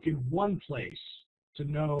have to look in one place to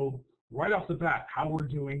know right off the bat how we're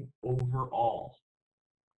doing overall.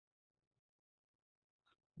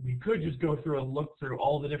 We could just go through and look through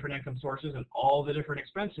all the different income sources and all the different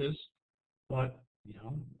expenses, but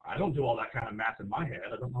I don't do all that kind of math in my head.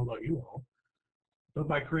 I don't know about you all. But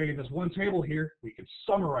by creating this one table here, we can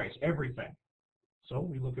summarize everything. So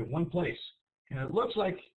we look at one place. And it looks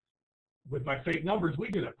like, with my fake numbers, we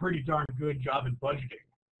did a pretty darn good job in budgeting.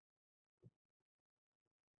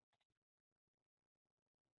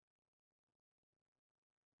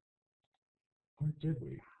 Or did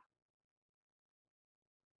we?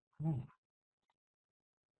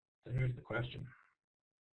 There's the question.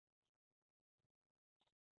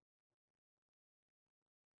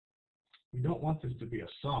 We don't want this to be a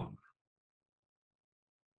sum.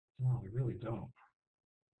 No, we really don't.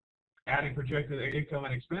 Adding projected income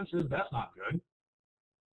and expenses, that's not good.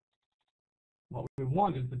 What we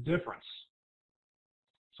want is the difference.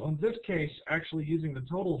 So in this case, actually using the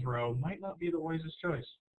totals row might not be the wisest choice.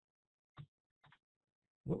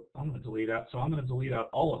 Whoop, I'm going to delete out. So I'm going to delete out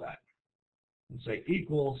all of that and say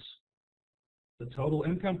equals the total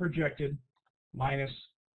income projected minus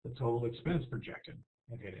the total expense projected,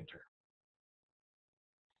 and hit enter.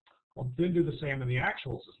 I'll then do the same in the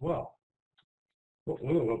actuals as well. Whoa,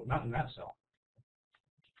 whoa, whoa, not in that cell.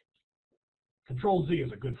 Control Z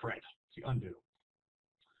is a good friend. See, undo.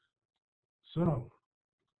 So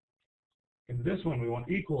in this one, we want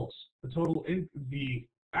equals the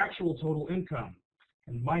actual total income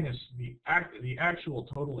and minus the actual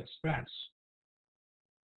total expense.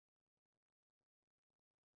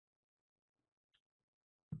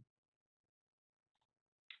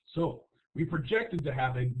 So we projected to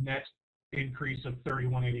have a net increase of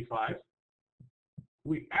 $31.85.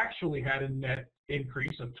 We actually had a net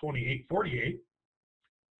increase of $28.48,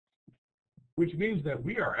 which means that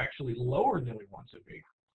we are actually lower than we want to be.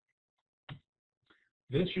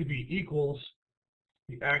 This should be equals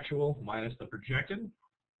the actual minus the projected.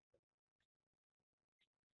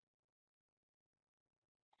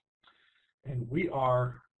 And we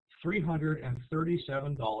are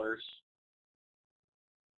 $337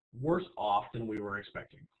 worse off than we were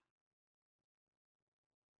expecting.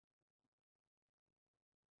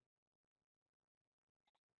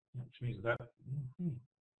 Which means that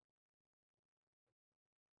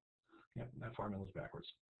Yep, that formula's backwards.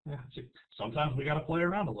 Yeah, see, sometimes we got to play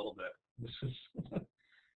around a little bit.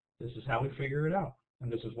 This is how we figure it out.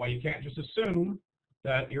 And this is why you can't just assume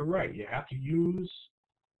that you're right. You have to use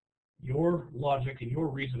your logic and your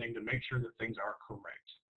reasoning to make sure that things are correct.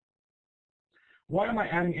 Why am I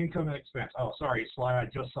adding income and expense? Oh, sorry, Sly, I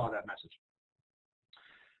just saw that message.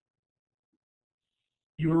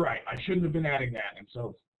 You were right. I shouldn't have been adding that. And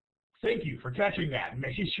so thank you for catching that and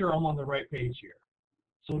making sure I'm on the right page here.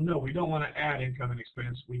 So no, we don't want to add income and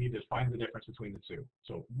expense. We need to find the difference between the two.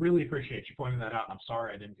 So really appreciate you pointing that out. I'm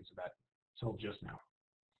sorry I didn't get to that till just now.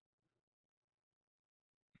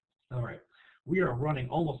 All right. We are running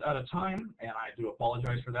almost out of time, and I do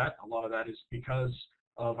apologize for that. A lot of that is because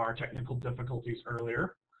of our technical difficulties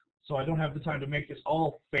earlier. So I don't have the time to make this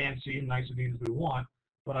all fancy and nice and neat as we want,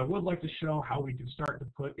 but I would like to show how we can start to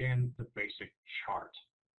put in the basic chart.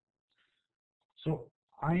 So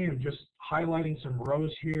I am just highlighting some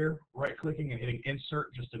rows here, right-clicking and hitting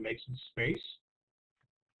Insert just to make some space.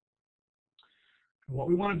 And what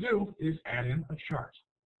we want to do is add in a chart.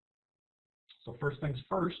 So first things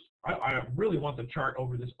first, I really want the chart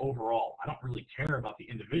over this overall. I don't really care about the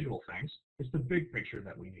individual things. It's the big picture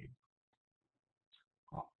that we need.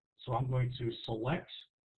 So I'm going to select,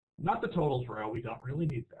 not the totals row, we don't really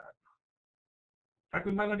need that. In fact,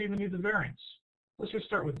 we might not even need the variance. Let's just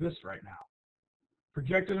start with this right now.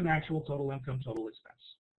 Projected and actual total income, total expense.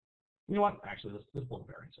 You know what? Actually, let's pull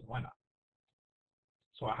the variance in. Why not?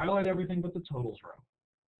 So I highlight everything but the totals row.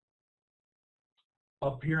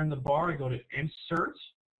 Up here in the bar, I go to Insert,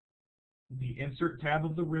 the Insert tab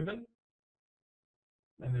of the ribbon,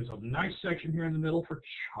 and there's a nice section here in the middle for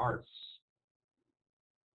charts.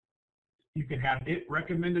 You can have it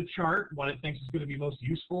recommend a chart, what it thinks is going to be most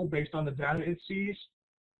useful based on the data it sees.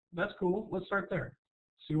 That's cool. Let's start there.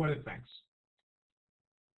 See what it thinks.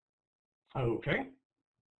 Okay.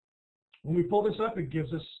 When we pull this up, it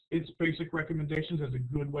gives us its basic recommendations as a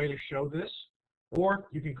good way to show this. Or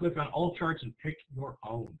you can click on all charts and pick your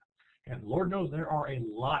own. And Lord knows there are a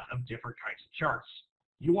lot of different kinds of charts.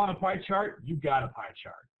 You want a pie chart? You got a pie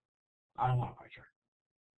chart. I don't want a pie chart.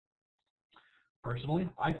 Personally,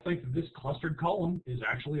 I think that this clustered column is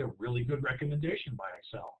actually a really good recommendation by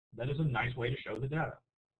Excel. That is a nice way to show the data.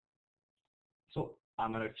 So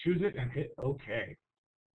I'm going to choose it and hit OK.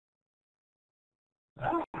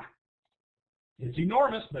 It's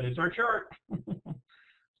enormous, but it's our chart.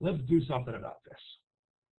 Let's do something about this.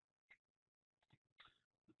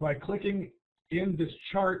 By clicking in this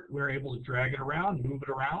chart, we're able to drag it around, move it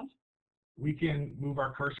around. We can move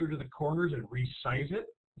our cursor to the corners and resize it,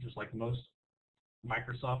 just like most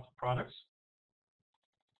Microsoft products.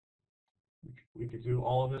 We could do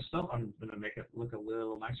all of this stuff. I'm going to make it look a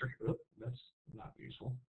little nicer. Oop, that's not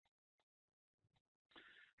useful.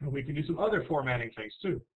 And we can do some other formatting things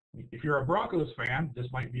too. If you're a Broncos fan, this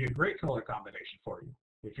might be a great color combination for you.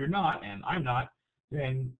 If you're not, and I'm not,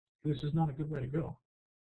 then this is not a good way to go.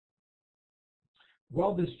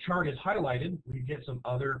 While this chart is highlighted, we get some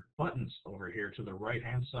other buttons over here to the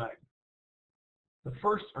right-hand side. The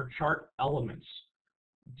first are chart elements.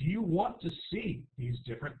 Do you want to see these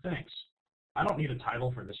different things? I don't need a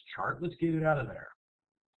title for this chart. Let's get it out of there.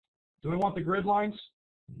 Do I want the grid lines?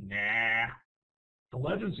 Nah. The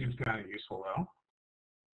legend seems kind of useful, though.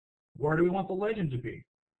 Where do we want the legend to be?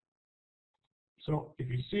 So if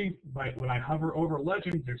you see, when I hover over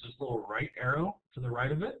legend, there's this little right arrow to the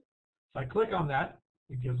right of it. If I click on that,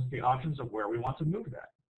 it gives us the options of where we want to move that.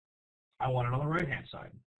 I want it on the right-hand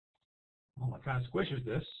side. Well, it kind of squishes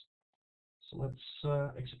this. So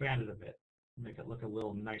let's expand it a bit, make it look a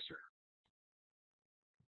little nicer.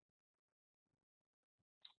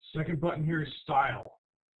 Second button here is style.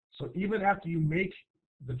 So even after you make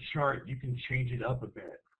the chart, you can change it up a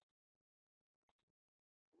bit.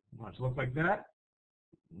 You want it to look like that,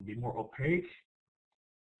 be more opaque,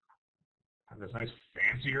 have this nice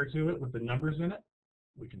fancier to it with the numbers in it.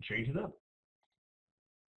 We can change it up.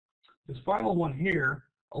 This final one here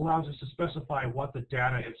allows us to specify what the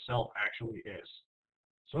data itself actually is.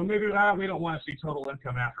 So maybe we don't want to see total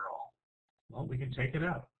income after all. Well, we can take it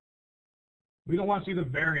out. We don't want to see the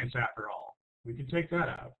variance after all. We can take that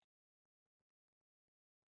out.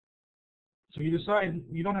 So you decide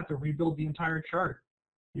you don't have to rebuild the entire chart.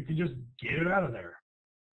 You can just get it out of there.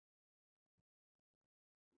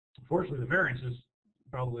 Unfortunately, the variance is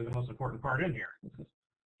probably the most important part in here.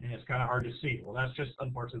 And it's kind of hard to see. Well, that's just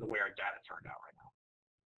unfortunately the way our data turned out right now.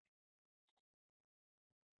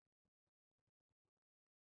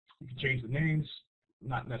 You can change the names,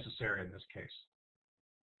 not necessary in this case.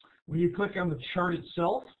 When you click on the chart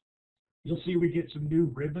itself, you'll see we get some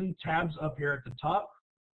new ribbon tabs up here at the top.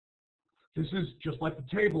 This is just like the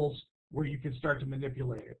tables, where you can start to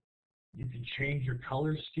manipulate it. You can change your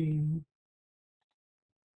color scheme,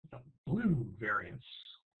 blue variants,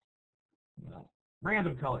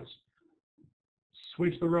 random colors.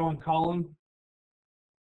 Switch the row and column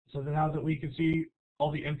so that now that we can see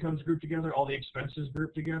all the incomes grouped together, all the expenses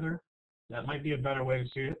grouped together. That might be a better way to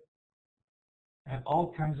see it. And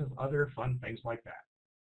all kinds of other fun things like that.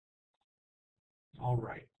 All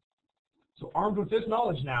right. So armed with this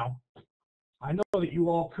knowledge now, I know that you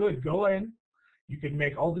all could go in. You can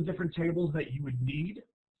make all the different tables that you would need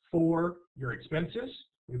for your expenses.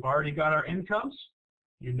 We've already got our incomes.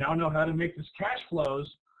 You now know how to make this cash flows.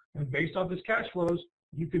 And based on this cash flows,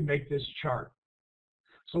 you can make this chart.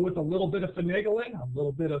 So with a little bit of finagling, a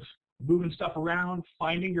little bit of moving stuff around,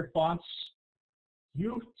 finding your fonts,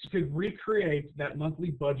 you could recreate that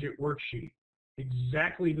monthly budget worksheet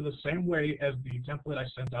exactly the same way as the template I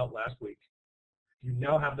sent out last week. You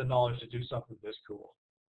now have the knowledge to do something this cool.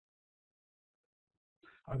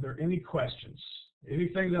 Are there any questions?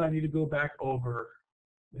 Anything that I need to go back over?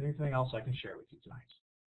 Anything else I can share with you tonight?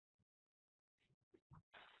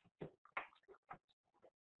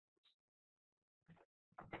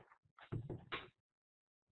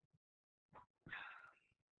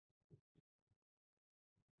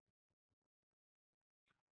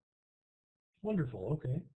 Wonderful,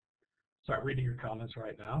 okay. Start reading your comments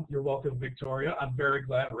right now. You're welcome, Victoria. I'm very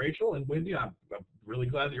glad, Rachel and Wendy, I'm really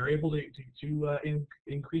glad that you're able to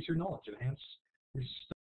increase your knowledge, enhance your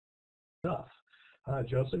stuff.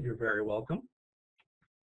 Joseph, you're very welcome.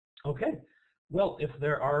 Okay, well, if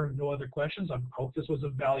there are no other questions, I hope this was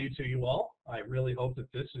of value to you all. I really hope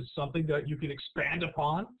that this is something that you can expand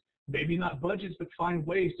upon. Maybe not budgets, but find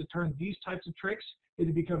ways to turn these types of tricks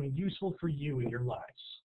into becoming useful for you in your lives.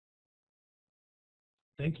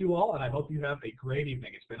 Thank you all, and I hope you have a great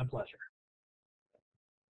evening. It's been a pleasure.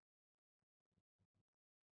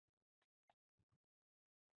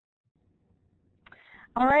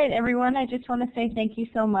 All right, everyone, I just want to say thank you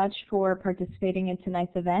so much for participating in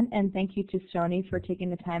tonight's event, and thank you to Stoney for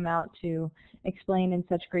taking the time out to explain in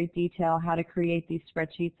such great detail how to create these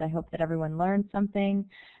spreadsheets. I hope that everyone learned something,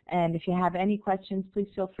 and if you have any questions, please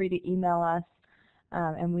feel free to email us,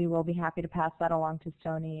 and we will be happy to pass that along to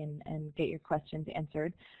Stoney and get your questions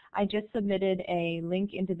answered. I just submitted a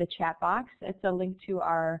link into the chat box. It's a link to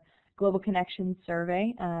our Global Connections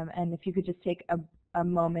survey, and if you could just take a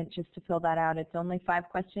moment just to fill that out. It's only 5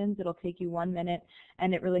 questions. It'll take you 1 minute,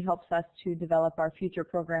 and it really helps us to develop our future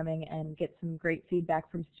programming and get some great feedback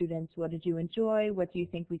from students. What did you enjoy? What do you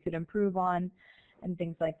think we could improve on? And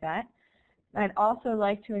things like that. I'd also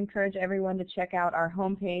like to encourage everyone to check out our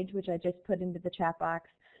homepage, which I just put into the chat box.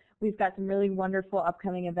 We've got some really wonderful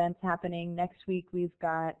upcoming events happening. Next week we've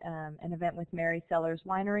got an event with Mary Sellers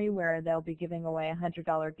Winery where they'll be giving away a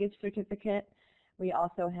 $100 gift certificate. We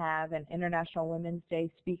also have an International Women's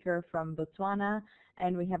Day speaker from Botswana,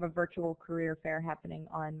 and we have a virtual career fair happening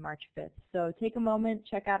on March 5th. So take a moment,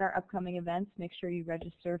 check out our upcoming events. Make sure you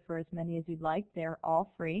register for as many as you'd like. They're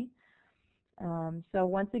all free. So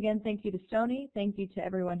once again, thank you to Stoney. Thank you to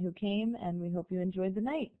everyone who came, and we hope you enjoyed the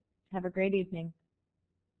night. Have a great evening.